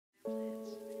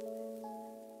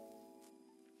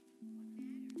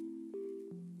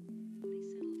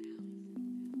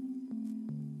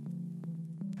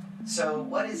So,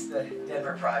 what is the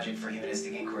Denver Project for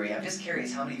Humanistic Inquiry? I'm just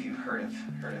curious, how many of you heard of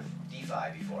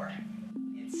D-Phi before?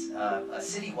 It's a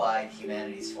citywide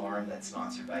humanities forum that's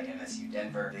sponsored by MSU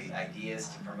Denver. The idea is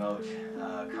to promote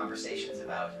conversations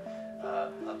about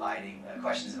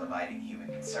questions of abiding human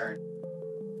concern.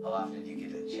 How often do you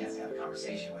get a chance to have a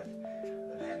conversation with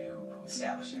the man who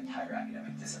established an entire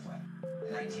academic discipline?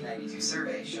 The 1992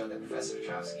 survey showed that Professor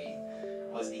Chomsky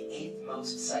was the 8th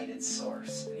most cited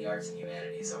source in the arts and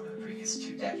humanities over the previous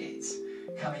 2 decades,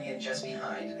 coming in just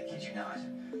behind, and I kid you not,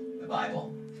 the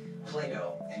Bible,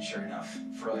 Plato, and sure enough,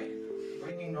 Freud.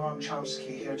 Bringing Noam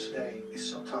Chomsky here today is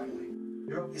so timely.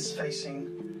 Europe is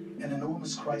facing an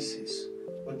enormous crisis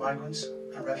with migrants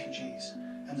and refugees,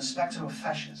 and the specter of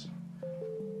fascism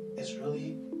is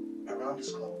really around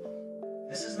this globe.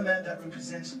 This is the man that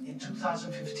represents, in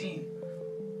 2015,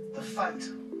 the fight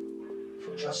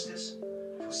for justice,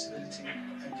 for civility,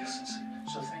 and decency.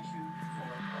 So thank you for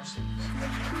hosting this.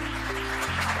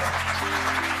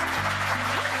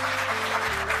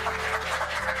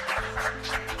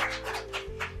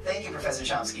 Thank you, Professor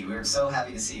Chomsky. We're so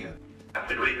happy to see you.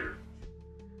 Happy to be here.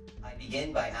 I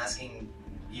begin by asking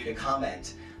you to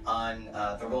comment on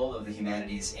the role of the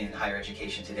humanities in higher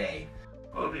education today.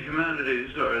 Well, the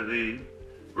humanities are the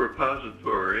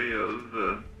repository of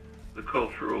the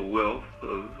cultural wealth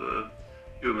of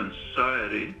human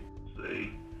society.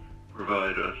 They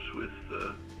provide us with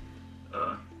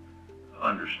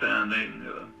understanding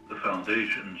the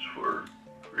foundations for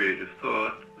creative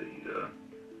thought, the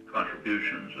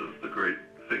contributions of the great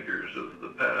figures of the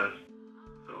past.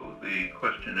 So the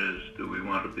question is, do we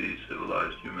want to be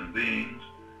civilized human beings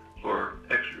or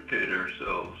extricate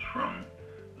ourselves from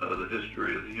the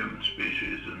history of the human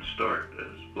species and start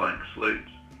as blank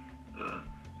slates,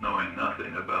 knowing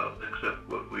nothing about except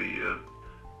what we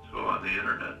saw on the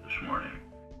internet this morning?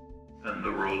 And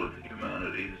the role of the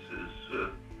humanities is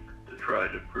to try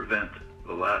to prevent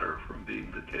the latter from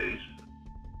being the case.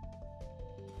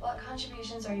 What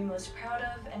contributions are you most proud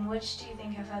of, and which do you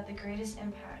think have had the greatest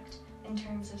impact in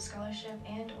terms of scholarship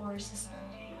and or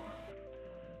society?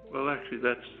 Well, actually,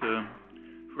 that's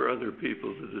for other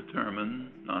people to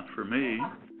determine, not for me.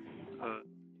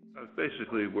 I've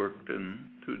basically worked in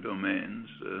 2 domains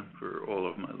for all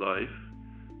of my life.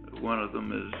 One of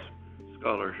them is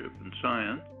scholarship and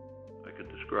science. I could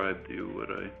describe to you what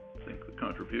I think the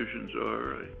contributions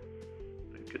are. I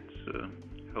think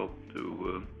it's helped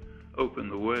to open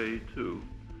the way to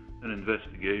an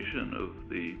investigation of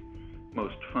the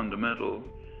most fundamental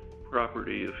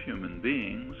property of human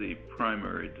beings, the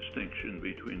primary distinction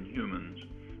between humans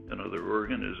and other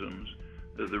organisms,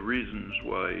 the reasons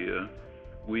why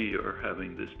we are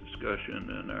having this discussion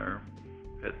and our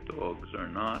pet dogs are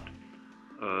not,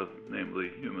 namely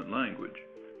human language.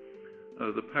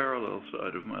 The parallel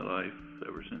side of my life,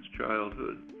 ever since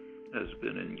childhood, has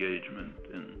been engagement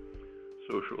in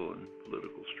social and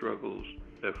political struggles,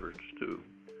 efforts to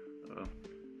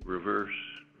reverse,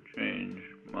 change,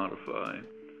 modify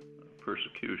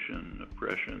persecution,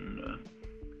 oppression.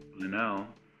 And now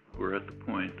we're at the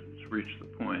point, it's reached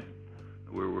the point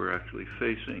where we're actually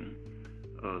facing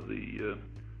the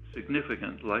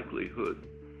significant likelihood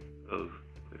of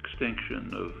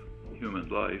extinction of human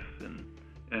life in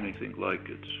anything like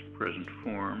its present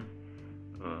form.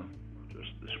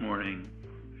 Just this morning,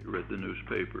 if you read the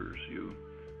newspapers, you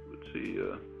would see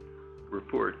a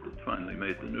report that finally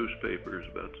made the newspapers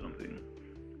about something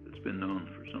that's been known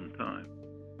for some time,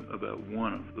 about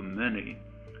one of the many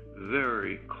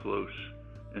very close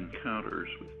encounters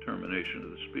with termination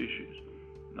of the species.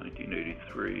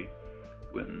 1983,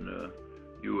 when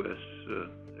U.S.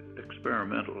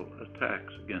 experimental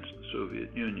attacks against the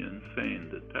Soviet Union,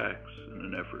 feigned attacks in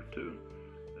an effort to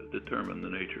determine the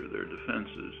nature of their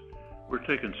defenses, were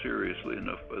taken seriously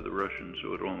enough by the Russians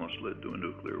so it almost led to a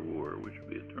nuclear war, which would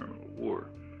be a terminal war.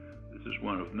 This is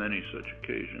one of many such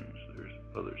occasions. There's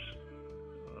others,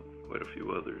 quite a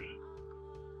few others.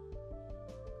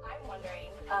 I'm wondering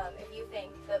if you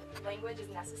think that language is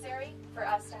necessary for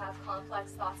us to have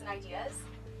complex thoughts and ideas,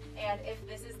 and if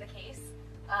this is the case,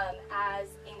 as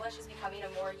English is becoming a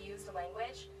more used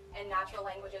language and natural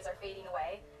languages are fading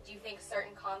away, do you think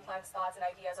certain complex thoughts and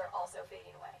ideas are also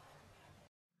fading away?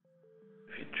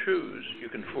 If you choose, you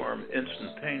can form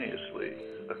instantaneously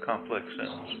a complex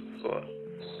sentence of thought.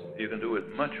 You can do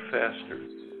it much faster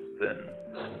than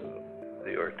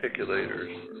the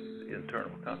articulators, the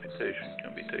internal computation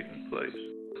can be taking place.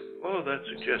 All of that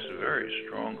suggests very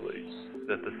strongly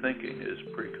that the thinking is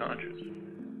preconscious.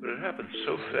 But it happens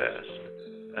so fast,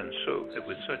 and so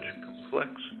with such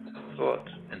complex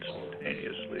thoughts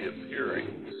instantaneously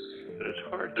appearing, that it's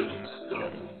hard to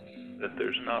imagine that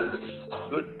there's not a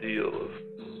good deal of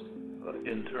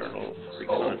internal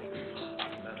frequent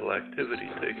mental activity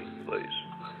taking place.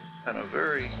 And a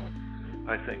very,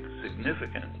 I think,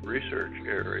 significant research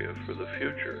area for the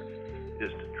future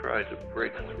is to try to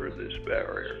break through this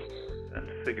barrier and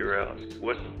figure out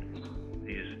what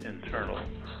these internal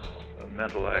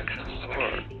mental actions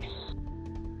are.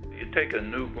 You take a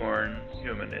newborn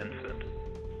human infant,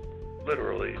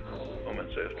 literally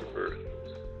moments after birth.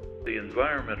 The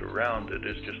environment around it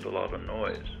is just a lot of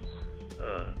noise,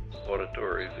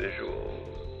 auditory, visual,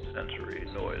 sensory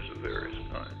noise of various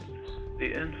kinds.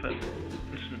 The infant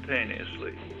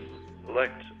instantaneously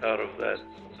collects out of that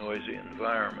noisy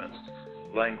environment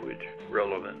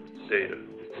language-relevant data,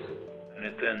 and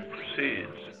it then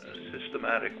proceeds in a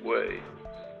systematic way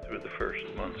through the first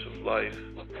months of life,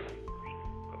 a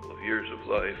couple of years of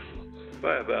life.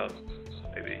 By about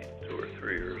maybe 2 or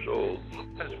 3 years old,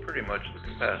 has pretty much the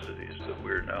capacities that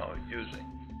we're now using.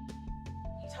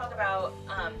 You talk about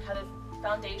how the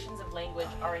foundations of language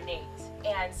are innate,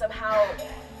 and somehow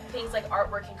things like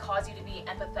artwork can cause you to be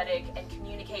empathetic and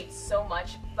communicate so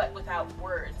much, but without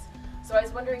words. So I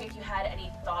was wondering if you had any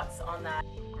thoughts on that.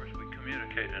 Of course, we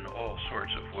communicate in all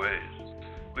sorts of ways.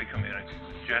 We communicate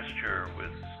with gesture,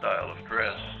 with style of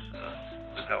dress,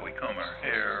 with how we comb our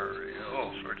hair,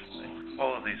 all sorts of things.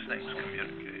 All of these things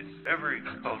communicate. Every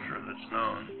culture that's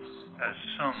known has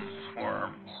some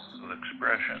form of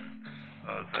expression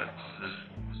that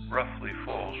roughly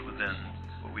falls within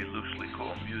what we loosely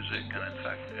call music, and in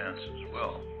fact dance as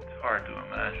well. It's hard to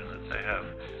imagine that they have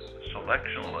a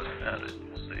selectional advantage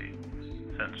in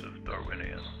the sense of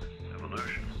Darwinian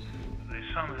evolution. They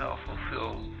somehow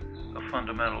fulfill a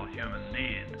fundamental human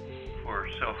need for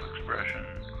self-expression,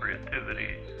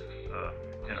 creativity,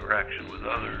 interaction with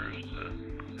others,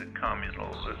 the communal,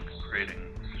 creating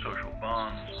social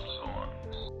bonds, and so on.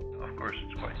 Of course,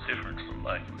 it's quite different from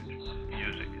language.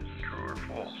 Music is true or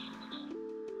false.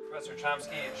 Professor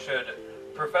Chomsky, should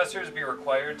professors be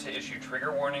required to issue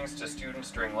trigger warnings to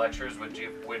students during lectures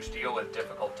which deal with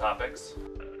difficult topics?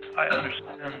 I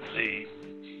understand the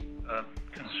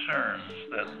concerns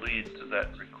that lead to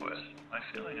that request. My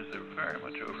feeling is they're very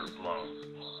much overblown.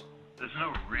 There's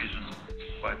no reason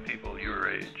why people your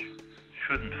age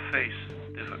shouldn't face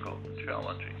difficult and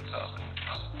challenging topics.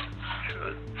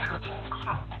 Should.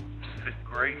 If it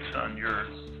grates on your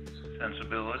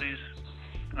sensibilities,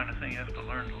 the kind of thing you have to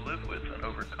learn to live with and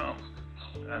overcome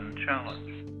and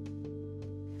challenge.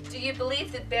 Do you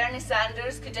believe that Bernie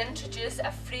Sanders could introduce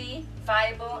a free,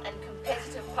 viable and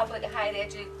competitive public higher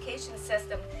education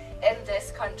system in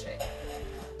this country?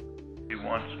 He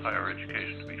wants higher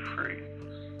education to be free.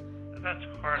 And that's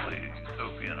hardly a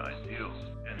utopian ideal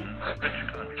in rich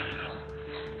countries.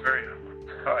 Very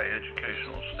high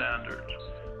educational standards,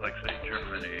 like say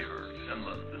Germany or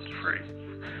Finland, it's free.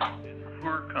 In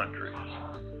poor countries,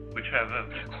 which have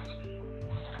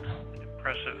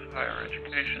impressive higher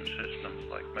education systems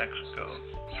like Mexico,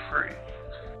 it's free.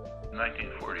 In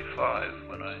 1945,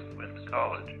 when I went to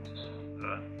college,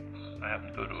 I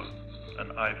happened to go to an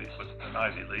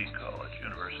Ivy League college,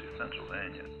 University of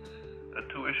Pennsylvania. The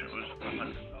tuition was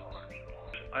 $100.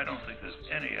 I don't think there's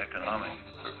any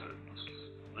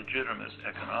legitimate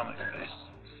economic basis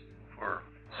for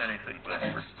anything but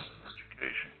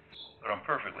education. But I'm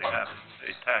perfectly happy to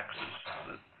pay taxes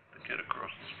so that the kid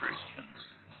across the street can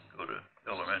go to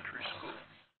elementary school.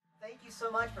 Thank you so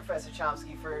much, Professor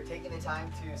Chomsky, for taking the time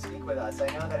to speak with us. I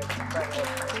know that it was incredible.